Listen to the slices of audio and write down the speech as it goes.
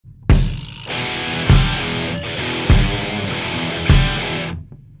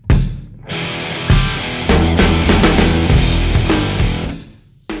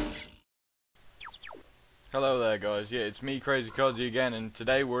Hello there guys, yeah, it's me Crazycossie again, and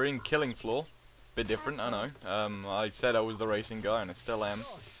today we're in Killing Floor. Bit different, I know. I said I was the racing guy and I still am.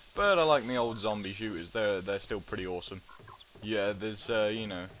 But I like the old zombie shooters, they're still pretty awesome. Yeah, there's you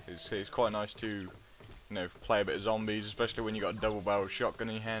know, it's quite nice to, you know, play a bit of zombies, especially when you got a double barrel shotgun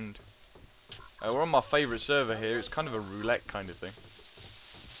in your hand. We're on my favourite server here, it's kind of a roulette kind of thing.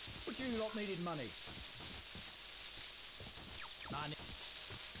 Would you lot needed money? Money.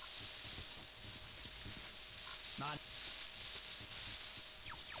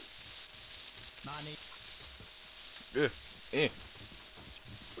 Money.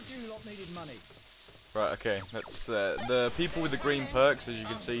 Would you lot needed money? Right, okay, that's the people with the green perks, as you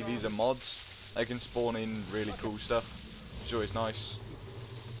can see, these are mods. They can spawn in really cool stuff, which is always nice.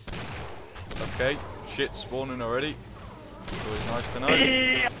 Okay, shit spawning already. It's always nice to know.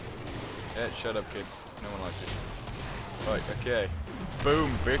 Yeah, shut up kid, no one likes it. Right, okay.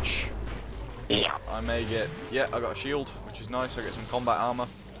 Boom, bitch. I may get, yeah, I got a shield, which is nice. I get some combat armor,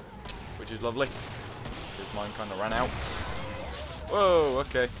 which is lovely. Because mine kind of ran out. Whoa,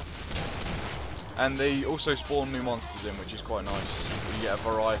 okay. And they also spawn new monsters in, which is quite nice. You get a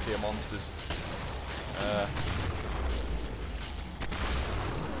variety of monsters.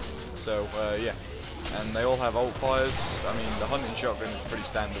 Yeah. And they all have ult fires. I mean, the hunting shotgun is a pretty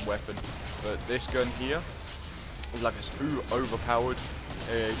standard weapon. But this gun here is like a overpowered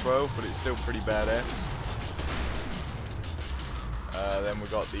AA-12, but it's still pretty badass. Then we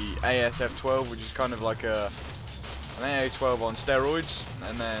got the ASF-12, which is kind of like an AA-12 on steroids,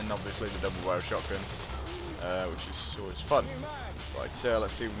 and then obviously the double barrel shotgun, which is always fun. Right,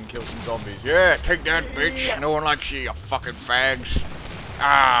 let's see if we can kill some zombies. Yeah, take that, bitch! No one likes you, you fucking fags.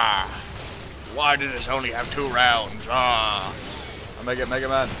 Ah! Why did this only have 2 rounds? Ah! I may get Mega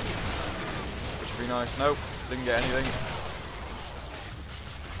Man, which would be nice. Nope, didn't get anything.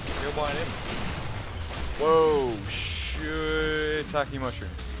 Still buying him. Whoa, shiitake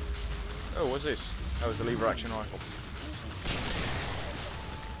mushroom. Oh, what's this? That was a lever action rifle.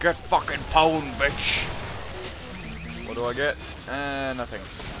 Get fucking pwned, bitch! What do I get? Nothing.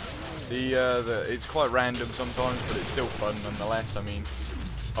 It's quite random sometimes, but it's still fun nonetheless. I mean,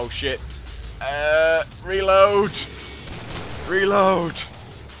 oh shit. Reload! Reload!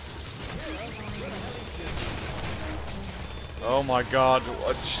 Oh my god,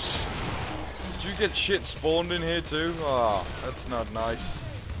 what? Did you get shit spawned in here too? Ah, oh, that's not nice.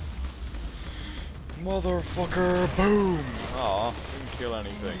 Motherfucker, boom! Aw, didn't kill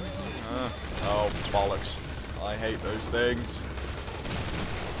anything. Oh, bollocks. I hate those things.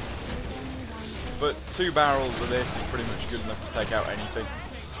 But 2 barrels of this is pretty much good enough to take out anything.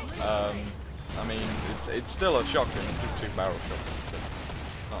 I mean, it's still a shotgun, it's still 2 barrel shotgun.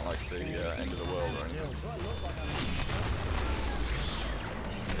 It's not like the end of the world or anything.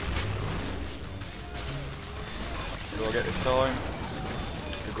 What do I get this time?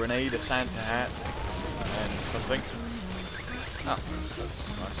 A grenade, a Santa hat, and something. Ah, that's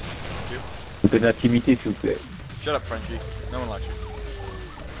nice. Thank you. Un peu d'intimité, s'il vous plaît. Shut up, Frenchie. No one likes you.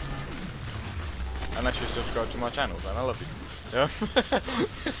 Unless you subscribe to my channel, then I love you. Yeah.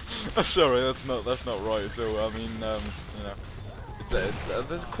 I'm sorry, that's not right. So I mean, you know,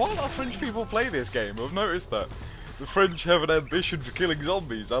 there's quite a lot of French people play this game. I've noticed that. The French have an ambition for killing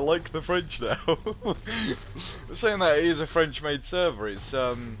zombies. I like the French now. Saying that, it is a French-made server. It's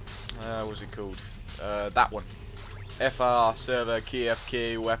what's it called? That one. FR server, key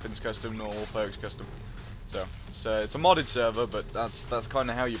FK, weapons custom, normal, perks custom. So it's a modded server, but that's kind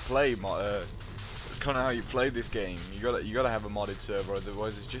of how you play. That's kind of how you play this game. You gotta have a modded server,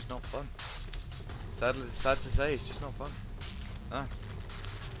 otherwise it's just not fun. Sad to say, it's just not fun. Ah.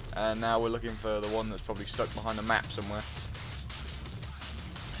 And now we're looking for the one that's probably stuck behind a map somewhere.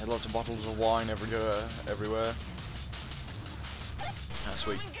 Had lots of bottles of wine everywhere. Ah,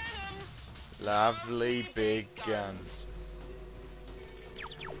 sweet. Lovely big guns.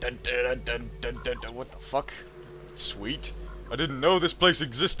 Dun, dun, dun, dun, dun, dun. What the fuck? Sweet. I didn't know this place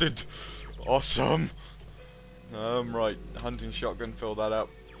existed. Awesome. Right. Hunting shotgun. Fill that up.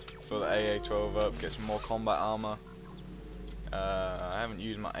 Fill the AA-12 up. Get some more combat armor. I haven't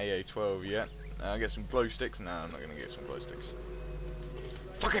used my AA-12 yet. I'll get some glow sticks. No, I'm not gonna get some glow sticks.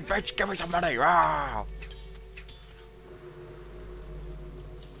 Fucking bitch, give me some money! Rah!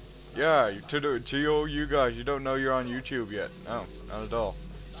 Yeah, you guys, you don't know you're on YouTube yet. No, not at all.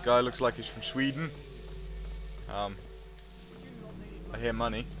 This guy looks like he's from Sweden. I hear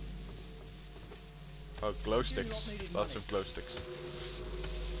money. Oh, glow sticks. Lots of glow sticks.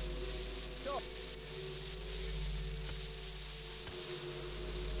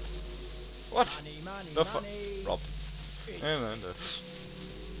 What? The fuck? Rob.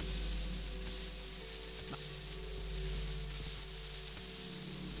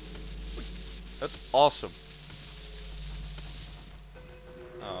 That's awesome.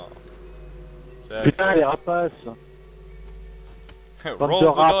 Oh. Putain, les rapaces. Roll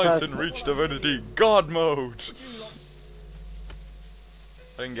the dice and reach divinity God mode.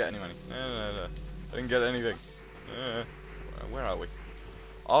 I didn't get any money. No. I didn't get anything. Where are we?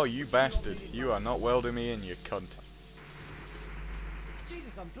 Oh, you bastard. You are not welding me in, you cunt.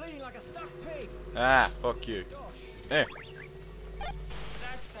 Jesus, I'm bleeding like a stuck pig. Ah, fuck you. Eh.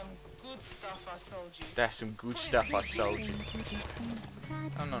 That's some good stuff I sold you. That's some good stuff I sold you.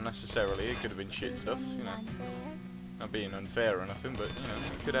 Oh, not necessarily. It could have been shit stuff, you know. Not being unfair or nothing, but, you know,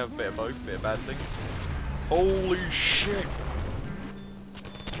 it could have a bit of both, a bit of bad things. Holy shit!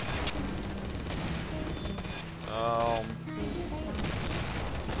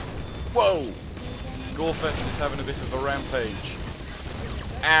 Whoa! Gorefest is having a bit of a rampage.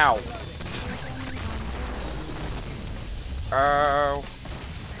 Ow! Ow!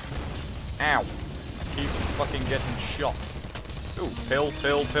 Ow! Keep fucking getting shot. Ooh, pill,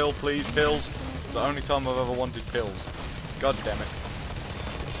 please, pills. It's the only time I've ever wanted pills. God damn it.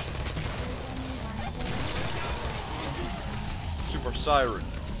 Super Siren.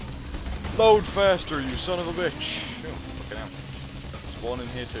 Load faster, you son of a bitch. Oh, fucking hell. There's one in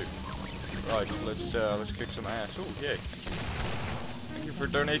here too. Right, let's kick some ass. Oh, yay. Thank you for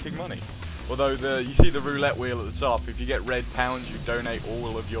donating money. Although you see the roulette wheel at the top, if you get red pounds, you donate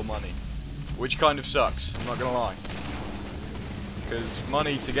all of your money. Which kind of sucks, I'm not gonna lie. Because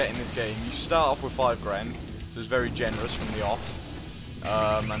money to get in this game, you start off with 5 grand, so it's very generous from the off.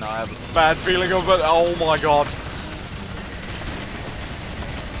 And I have a bad feeling of it. Oh my god.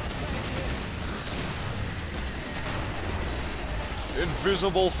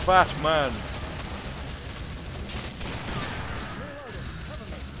 Invisible fat man.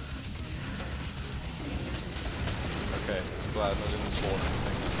 Okay, it's glad I didn't spawn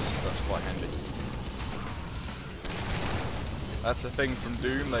anything. That's quite handy. That's a thing from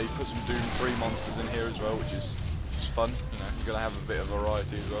Doom. They put some Doom 3 monsters in here as well, which is fun. You know, you're gonna have a bit of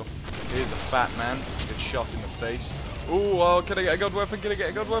variety as well. Here's a fat man. Gets shot in the face. Ooh, oh, can I get a god weapon? Can I get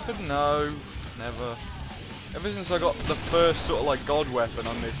a god weapon? No, never. Ever since I got the first sort of like god weapon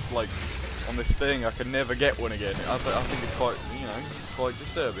on this on this thing, I can never get one again. I think it's quite, you know, quite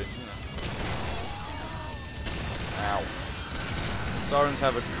disturbing. You know. Ow. Sirens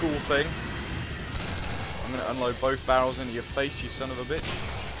have a cool thing. I'm gonna unload both barrels into your face, you son of a bitch.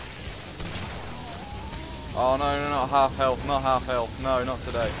 Oh no, not half health, not half health. No, not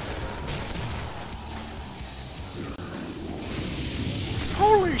today.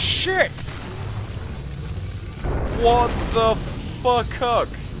 Holy shit! What the fuck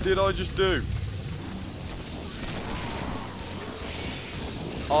did I just do?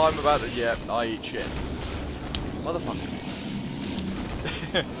 I'm about to, yeah, I eat shit. Motherfucker.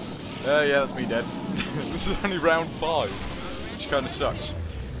 Yeah, that's me dead. This is only round 5, which kind of sucks.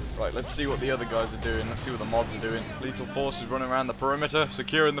 Right, let's see what the other guys are doing. Let's see what the mods are doing. Lethal Force is running around the perimeter,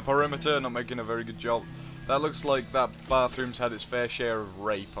 securing the perimeter, not making a very good job. That looks like that bathroom's had its fair share of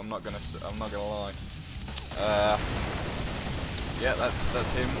rape. I'm not gonna lie. Yeah,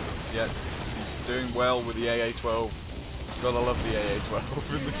 that's him. Yeah, he's doing well with the AA-12. Gotta love the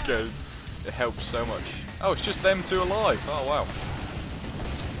AA-12 in this game. It helps so much. Oh, it's just them 2 alive. Oh wow.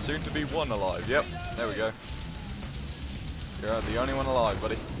 Soon to be 1 alive. Yep, there we go. You're the only one alive,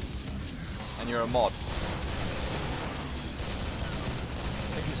 buddy. And you're a mod. I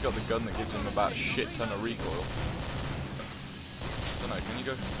think he's got the gun that gives him about a shit ton of recoil. I don't know, can you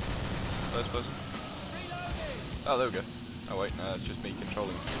go first person? Oh, there we go. Oh wait, no, it's just me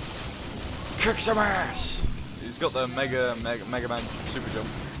controlling. Kick some ass! He's got the Mega Man super jump.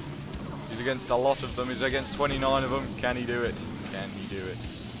 He's against a lot of them. He's against 29 of them. Can he do it? Can he do it?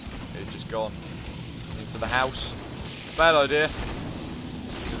 He's just gone into the house. Bad idea.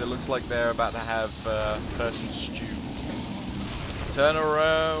 Because it looks like they're about to have person stew. Turn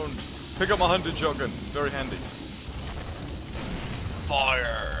around. Pick up my hunting shotgun. Very handy.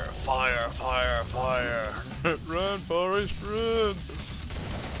 Fire! Fire! Fire! Fire! Run, Forrest, run!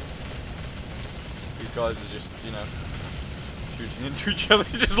 These guys are just, you know, shooting into each other.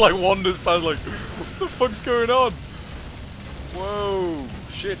 He just like wanders past like, what the fuck's going on? Whoa!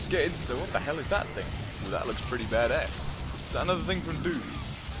 Shit, get into the, what the hell is that thing? Ooh, that looks pretty badass. Is that another thing from Doom?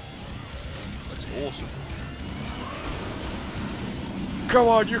 Looks awesome. Come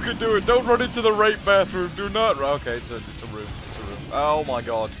on, you can do it. Don't run into the rape bathroom. Do not. Okay, it's a room. It's a room. Oh my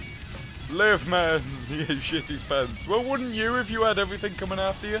god. Live, man. You shit his pants. Well, wouldn't you if you had everything coming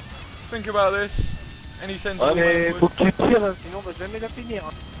after you? Think about this. Any sensible man would.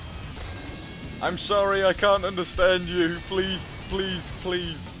 I'm sorry, I can't understand you. Please, please,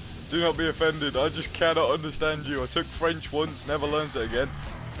 please. Do not be offended. I just cannot understand you. I took French once, never learned it again.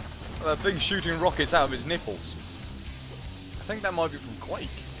 That thing's shooting rockets out of its nipples. I think that might be from Quake.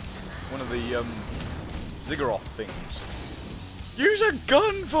 One of the Ziggurat things. Use a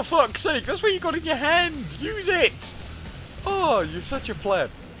gun, for fuck's sake! That's what you got in your hand! Use it! Oh, you're such a pleb.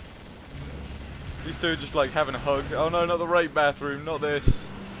 These two are just like having a hug. Oh no, not the rape bathroom, not this. Ooh,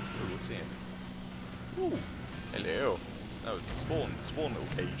 what's in? Ooh, hello. No, it's the spawn little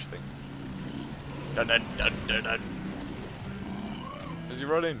cage thing. Dun dun dun dun dun. Is he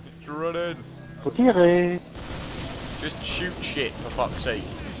running? He's running. Faut tirer. Just shoot shit, for fuck's sake.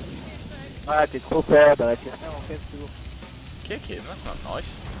 Ah, t'es trop faible, elle tire rien en fait, toujours. Kick him, that's not nice.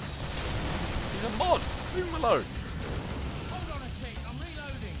 He's a mod! Leave him alone. Hold on a tick, I'm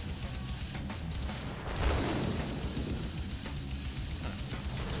reloading.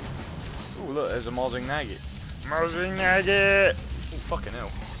 Ooh, look, there's a Mozzing Nugget. Mozzing Nugget! Oh, fucking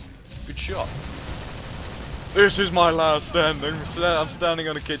hell. Good shot. This is my last stand. I'm standing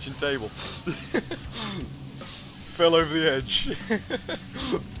on a kitchen table. Fell over the edge.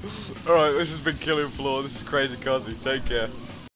 Alright, this has been Killing Floor. This is Crazycossie. Take care.